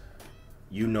surpass,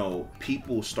 you know,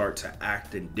 people start to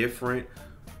act indifferent.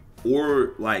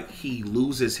 or like he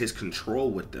loses his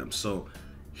control with them. So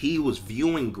he was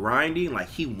viewing grinding like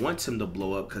he wants him to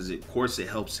blow up because of course it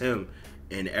helps him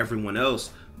and everyone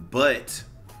else, but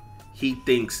he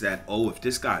thinks that, oh, if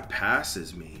this guy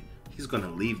passes me, he's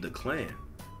gonna leave the clan,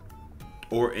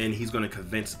 and he's gonna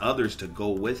convince others to go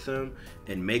with him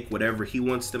and make whatever he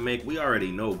wants to make. We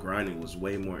already know grinding was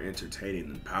way more entertaining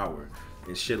than power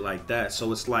and shit like that.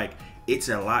 So it's like, it's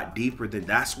a lot deeper than,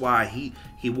 that's why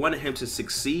he wanted him to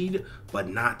succeed, but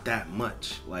not that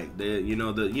much. Like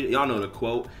y'all know the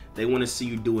quote, they want to see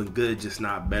you doing good, just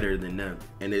not better than them.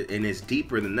 And it's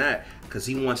deeper than that, because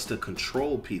he wants to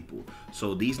control people.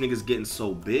 So these niggas getting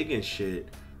so big and shit,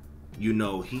 you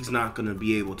know, he's not gonna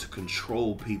be able to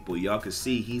control people. Y'all can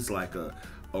see he's like a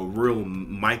real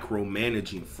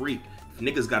micromanaging freak. If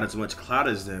niggas got as much clout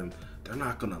as them, they're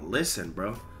not gonna listen,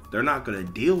 bro. They're not gonna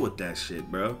deal with that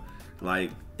shit, bro.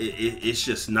 Like, it's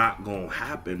just not gonna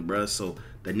happen, bro. So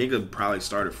the nigga probably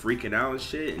started freaking out and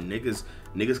shit, and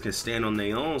niggas can stand on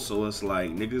their own. So it's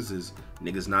like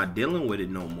niggas not dealing with it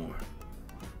no more.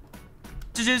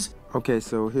 Okay,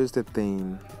 so here's the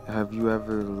thing. Have you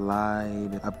ever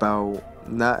lied about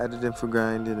not editing for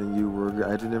grinding and you were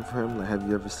editing for him? Like, have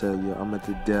you ever said, yo, I'm at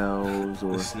the Dells,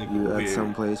 or you at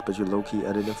some place, but you're low-key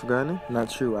editing for grinding? Not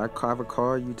true. I have a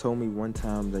car. You told me one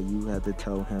time that you had to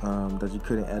tell him that you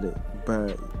couldn't edit,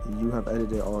 but you have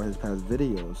edited all his past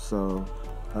videos, so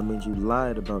that means you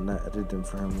lied about not editing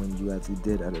for him when you actually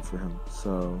did edit for him.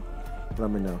 So let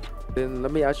me know. Then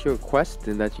let me ask you a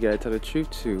question that you gotta tell the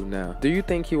truth to now. Do you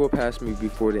think he will pass me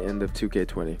before the end of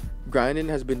 2K20? Grinding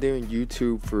has been doing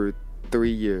YouTube for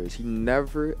 3 years. He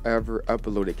never ever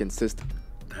uploaded consistently.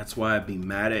 That's why I'd be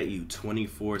mad at you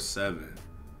 24/7.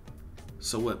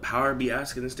 So what, Power be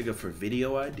asking this nigga for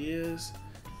video ideas?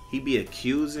 He be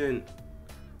accusing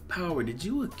Power, did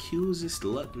you accuse this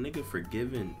luck nigga for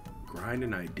giving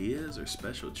grinding ideas or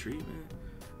special treatment?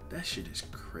 That shit is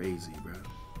crazy, bro.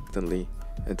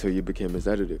 Until you became his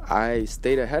editor. I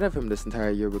stayed ahead of him this entire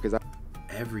year because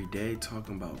every day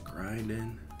talking about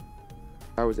grinding.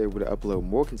 I was able to upload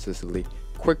more consistently,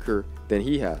 quicker than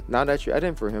he had. Now that you're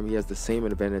editing for him, he has the same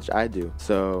advantage I do.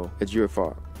 So it's your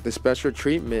fault. The special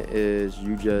treatment is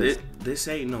you just... This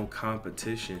ain't no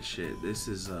competition shit. This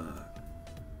is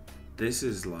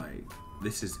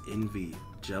envy,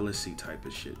 jealousy type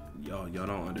of shit. Y'all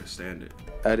don't understand it.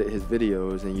 Edit his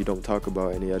videos and you don't talk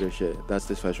about any other shit. That's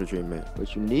the special treatment.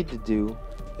 What you need to do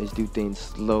is do things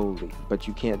slowly, but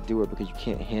you can't do it because you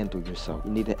can't handle yourself.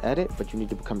 You need to edit, but you need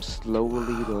to become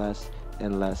slowly less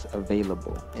and less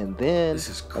available. And then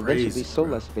eventually so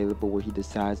less available where he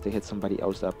decides to hit somebody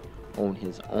else up on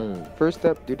his own. First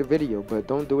step, do the video, but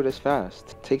don't do it as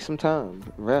fast. Take some time,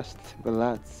 rest,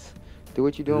 relax. Do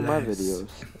what you do on my videos.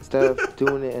 Instead of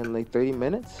doing it in like 30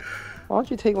 minutes, why don't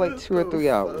you take like 2 or 3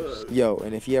 hours? Yo,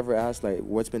 and if he ever asks like,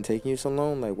 what's been taking you so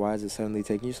long? Like, why is it suddenly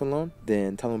taking you so long?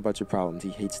 Then tell him about your problems. He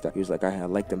hates that. He was like, I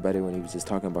liked him better when he was just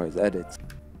talking about his edits.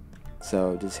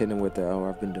 So just hit him with the, oh,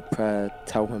 I've been depressed.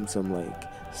 Tell him some like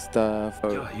stuff.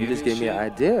 Oh, you just gave me an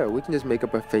idea. We can just make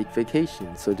up a fake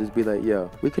vacation. So just be like,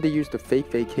 yo, we could have used the fake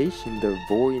vacation to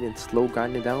avoid and slow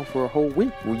grinding down for a whole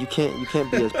week. Well, you can't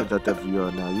be as productive as you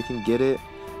are now. You can get it.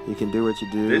 You can do what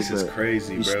you do. This is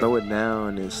crazy, you bro. Slow it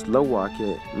down and slow walk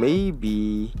it.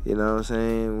 Maybe, you know what I'm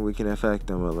saying, we can affect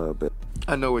them a little bit.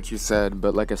 I know what you said,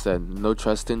 but like I said, no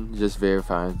trusting, just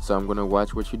verifying. So I'm gonna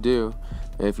watch what you do.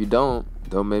 And if you don't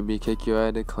make me kick you out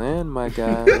of the clan, my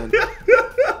guy.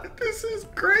 This is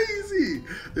crazy.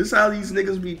 This is how these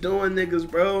niggas be doing niggas,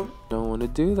 bro. Don't want to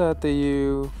do that to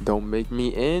you. Don't make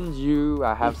me end you.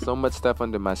 I have so much stuff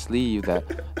under my sleeve that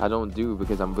I don't do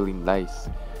because I'm really nice.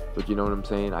 But you know what I'm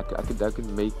saying? I could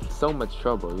make so much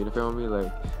trouble. You know feel me?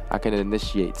 Like, I can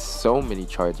initiate so many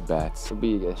chargebacks. It'd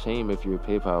be a shame if your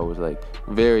PayPal was like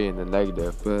very in the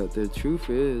negative. But the truth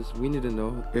is, we need to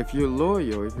know if you're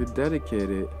loyal, if you're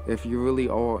dedicated, if you're really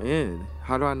all in.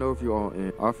 How do I know if you're all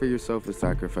in? Offer yourself a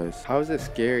sacrifice. How is it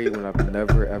scary when I've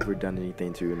never ever done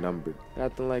anything to your number?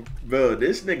 Nothing like... Bro,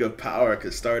 this nigga Power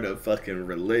could start a fucking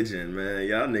religion, man.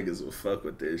 Y'all niggas will fuck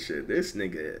with this shit. This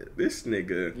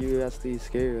nigga. You actually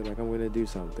scared, like I'm gonna do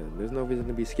something. There's no reason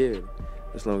to be scared.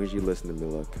 As long as you listen to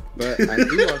me, look. But I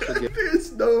do also get...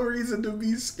 There's no reason to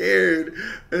be scared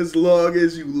as long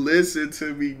as you listen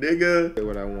to me, nigga.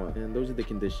 What I want. And those are the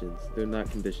conditions. They're not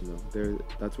conditional.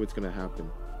 That's what's gonna happen.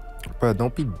 Bro,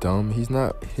 don't be dumb. He's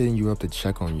not hitting you up to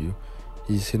check on you.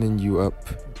 He's hitting you up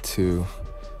to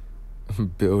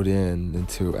build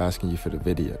into asking you for the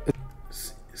video.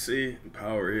 See,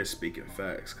 Power is speaking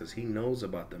facts because he knows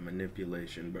about the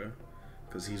manipulation, bro.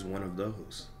 Because he's one of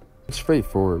those. It's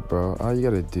straightforward, bro. All you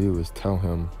gotta do is tell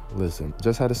him, listen,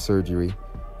 just had a surgery.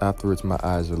 Afterwards, my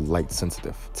eyes are light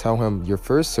sensitive. Tell him your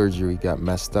first surgery got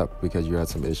messed up because you had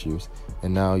some issues,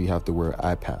 and now you have to wear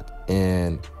an iPad.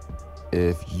 And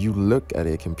if you look at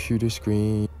a computer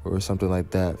screen or something like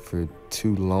that for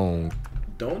too long,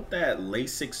 don't that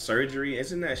LASIK surgery,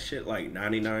 isn't that shit like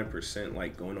 99%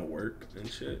 like going to work and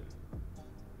shit?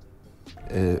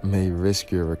 it may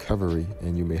risk your recovery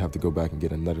and you may have to go back and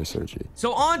get another surgery.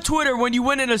 So on Twitter, when you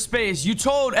went into space, you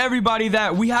told everybody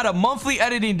that we had a monthly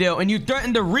editing deal and you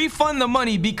threatened to refund the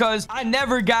money because I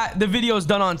never got the videos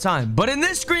done on time. But in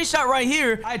this screenshot right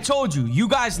here, I told you, you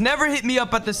guys never hit me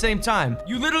up at the same time.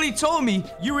 You literally told me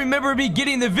you remember me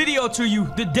getting the video to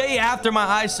you the day after my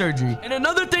eye surgery. And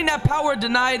another thing that Power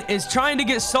denied is trying to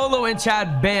get Solo and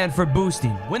Chad banned for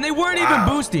boosting when they weren't even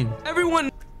boosting. Everyone.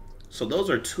 So those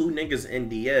are two niggas in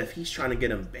DF. He's trying to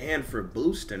get him banned for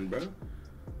boosting, bro.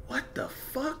 What the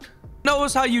fuck?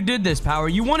 Knows how you did this, Power.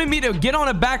 You wanted me to get on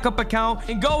a backup account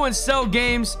and go and sell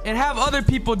games and have other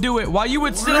people do it while you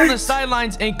would sit on the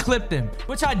sidelines and clip them,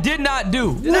 which I did not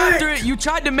do. Then after it, you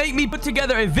tried to make me put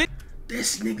together a video.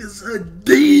 This nigga's a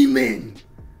demon.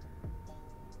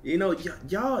 You know,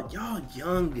 y'all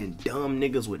young and dumb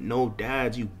niggas with no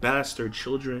dads, you bastard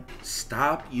children.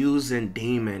 Stop using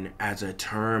demon as a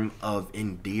term of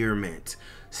endearment.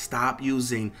 Stop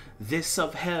using this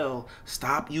of hell.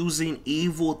 Stop using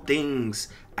evil things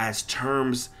as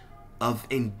terms of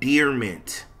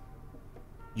endearment.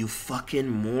 You fucking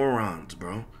morons,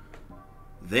 bro.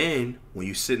 Then, when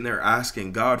you sitting there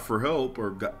asking God for help, or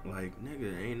God, like,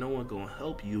 nigga, ain't no one gonna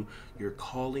help you, you're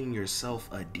calling yourself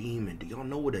a demon. Do y'all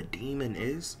know what a demon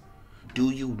is?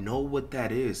 Do you know what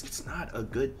that is? It's not a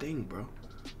good thing, bro.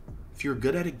 If you're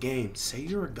good at a game, say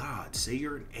you're a god. Say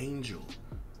you're an angel.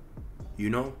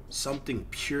 You know, something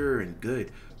pure and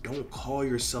good. Don't call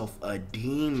yourself a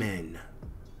demon.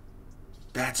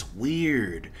 That's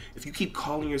weird. If you keep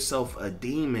calling yourself a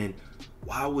demon,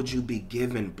 why would you be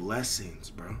given blessings,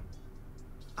 bro?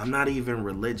 I'm not even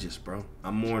religious, bro.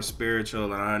 I'm more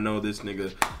spiritual, and I know this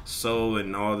nigga so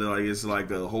and all that, like, it's like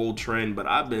a whole trend, but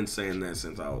I've been saying that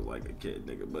since I was like a kid,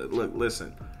 nigga. But look,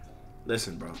 listen,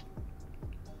 bro.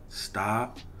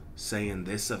 Stop saying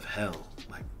this of hell.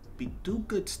 Like, do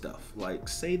good stuff. Like,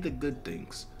 say the good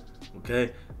things.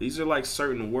 Okay? These are like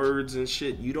certain words and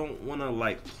shit you don't want to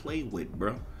like play with,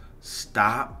 bro.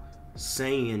 Stop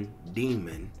saying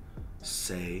demon.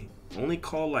 Say, only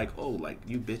call like, oh, like,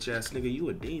 you bitch ass nigga, you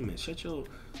a demon. Shut your,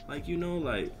 like, you know,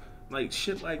 like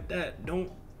shit like that.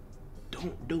 Don't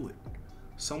do it.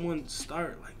 Someone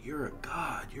start like, you're a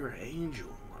god, you're an angel.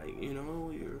 Like, you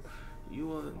know,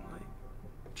 you are,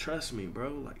 like, trust me, bro.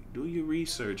 Like, do your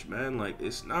research, man. Like,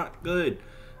 it's not good.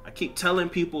 I keep telling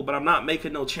people, but I'm not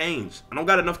making no change. I don't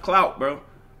got enough clout, bro. I'm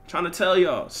trying to tell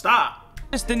y'all, stop.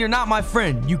 Then you're not my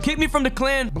friend. You kicked me from the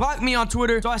clan, blocked me on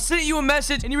Twitter, so I sent you a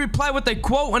message and you replied with a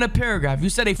quote and a paragraph. You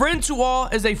said a friend to all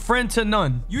is a friend to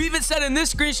none. You even said in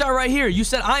this screenshot right here, you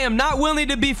said, I am not willing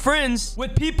to be friends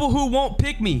with people who won't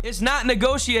pick me. It's not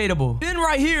negotiable. Then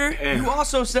right here, you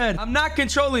also said, I'm not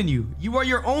controlling you. You are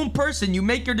your own person. You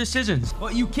make your decisions.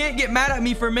 But you can't get mad at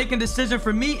me for making a decision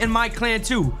for me and my clan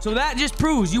too. So that just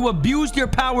proves you abused your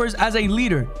powers as a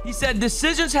leader. He said,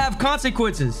 decisions have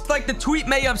consequences. It's like the tweet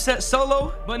may upset Solo,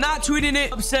 but not tweeting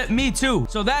it upset me too.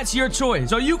 So that's your choice.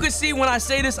 So you can see when I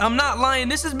say this, I'm not lying.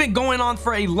 This has been going on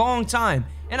for a long time.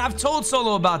 And I've told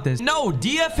Solo about this. No,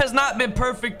 DF has not been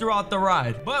perfect throughout the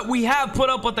ride, but we have put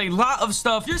up with a lot of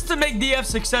stuff just to make DF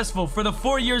successful for the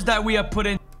 4 years that we have put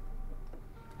in.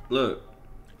 Look,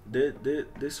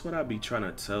 this what I be trying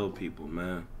to tell people,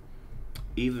 man.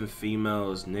 Even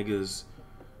females, niggas,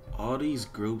 all these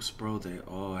groups, bro, they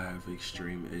all have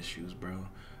extreme issues, bro.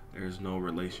 There's no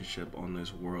relationship on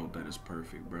this world that is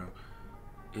perfect, bro.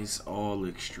 It's all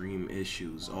extreme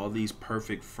issues. All these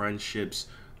perfect friendships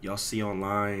y'all see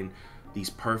online, these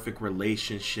perfect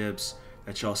relationships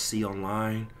that y'all see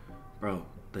online, bro,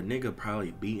 the nigga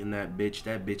probably beating that bitch.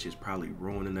 That bitch is probably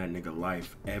ruining that nigga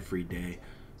life every day.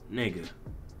 Nigga,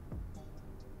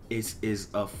 it is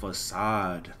a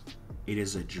facade. It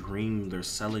is a dream. They're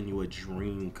selling you a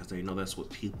dream because they know that's what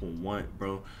people want,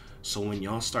 bro. So when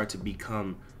y'all start to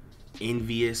become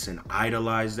envious and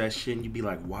idolize that shit, and you be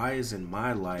like, why isn't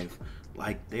my life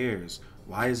like theirs?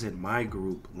 Why isn't my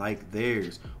group like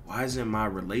theirs? Why isn't my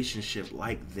relationship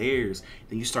like theirs?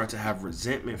 Then you start to have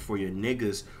resentment for your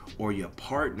niggas or your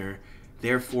partner.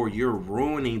 Therefore, you're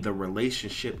ruining the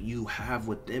relationship you have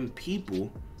with them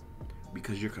people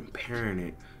because you're comparing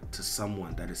it to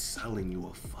someone that is selling you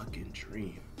a fucking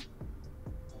dream.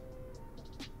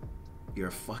 You're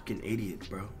a fucking idiot,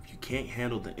 bro. If you can't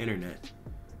handle the internet,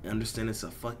 Understand it's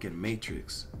a fucking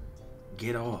matrix.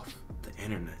 Get off the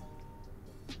internet.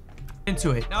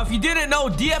 Into it. Now, if you didn't know,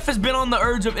 DF has been on the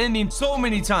urge of ending so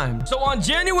many times. So on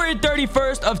January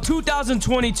 31st of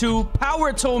 2022,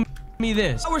 Power told me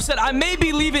this. Power said, I may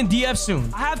be leaving DF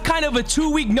soon. I have kind of a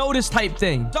 2-week notice type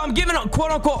thing. So I'm giving quote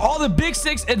unquote all the big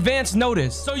 6 advance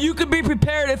notice. So you could be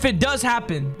prepared if it does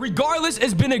happen. Regardless,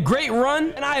 it's been a great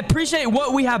run and I appreciate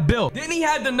what we have built. Then he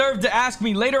had the nerve to ask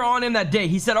me later on in that day.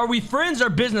 He said, are we friends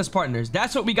or business partners?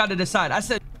 That's what we got to decide. I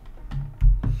said,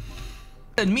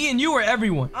 me and you or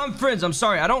everyone. I'm friends. I'm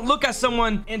sorry. I don't look at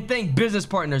someone and think business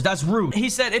partners. That's rude. He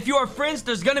said, if you are friends,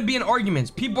 there's gonna be an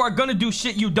argument. People are gonna do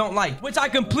shit you don't like, which I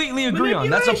completely agree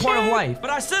on. That's a part of life. But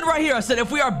I said right here, I said,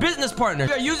 if we are business partners,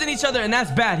 we are using each other and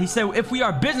that's bad. He said, if we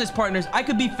are business partners, I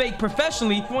could be fake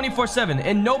professionally 24/7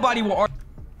 and nobody will argue.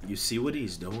 You see what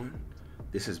he's doing?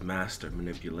 This is master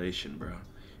manipulation, bro.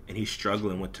 And he's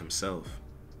struggling with himself,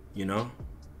 you know?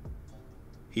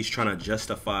 He's trying to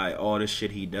justify all this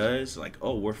shit he does. Like,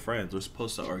 oh, we're friends. We're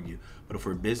supposed to argue. But if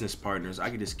we're business partners, I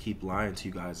could just keep lying to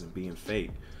you guys and being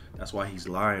fake. That's why he's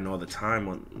lying all the time.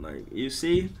 On, like, you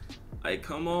see? Like,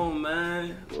 come on,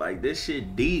 man. Like, this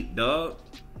shit deep, dog.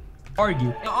 Argue.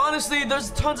 Now, honestly,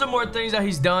 there's tons of more things that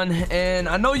he's done, and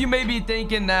I know you may be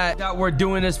thinking that we're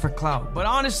doing this for clout, but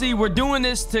honestly, we're doing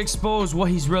this to expose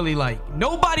what he's really like.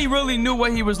 Nobody really knew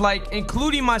what he was like,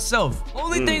 including myself.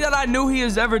 Only thing that I knew he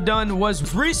has ever done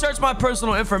was research my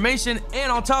personal information,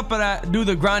 and on top of that, do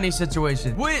the grinding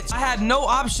situation, which I had no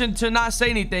option to not say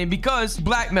anything because he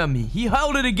blackmailed me. He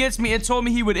held it against me and told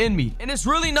me he would end me, and it's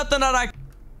really nothing that I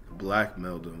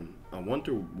blackmailed him. I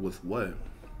wonder with what?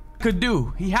 Could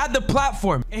do. He had the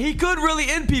platform and he could really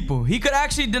end people. He could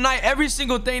actually deny every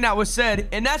single thing that was said,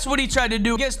 and that's what he tried to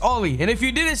do against Ollie. And if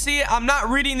you didn't see it, I'm not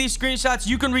reading these screenshots.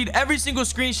 You can read every single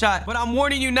screenshot, but I'm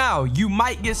warning you now, you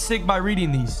might get sick by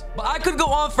reading these. But I could go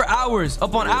on for hours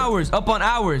upon hours upon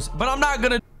hours, but I'm not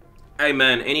gonna. Hey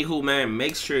man, anywho man,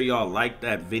 make sure y'all like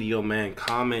that video, man.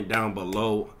 Comment down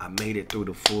below. I made it through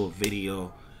the full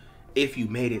video. If you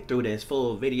made it through this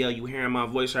full video, you hearing my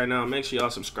voice right now, make sure y'all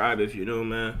subscribe if you do,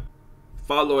 man.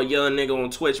 Follow a young nigga on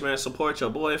Twitch, man. Support your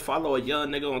boy. Follow a young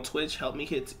nigga on Twitch. Help me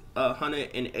hit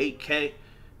 108K.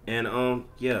 And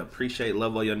yeah, appreciate,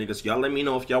 love all y'all niggas. Y'all let me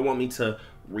know if y'all want me to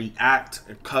react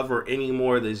and cover any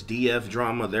more of this DF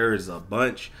drama. There is a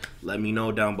bunch. Let me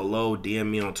know down below. DM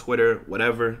me on Twitter,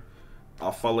 whatever.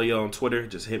 I'll follow you on Twitter.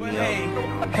 Just hit me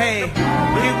up. Hey,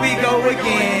 here we go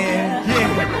again.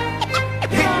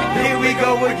 Yeah. Here we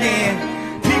go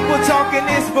again. People talking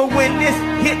this, but when this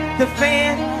hit the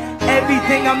fan,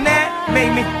 everything I'm that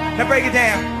made me. Now break it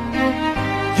down.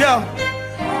 Yo,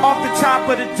 off the top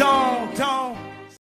of the dome.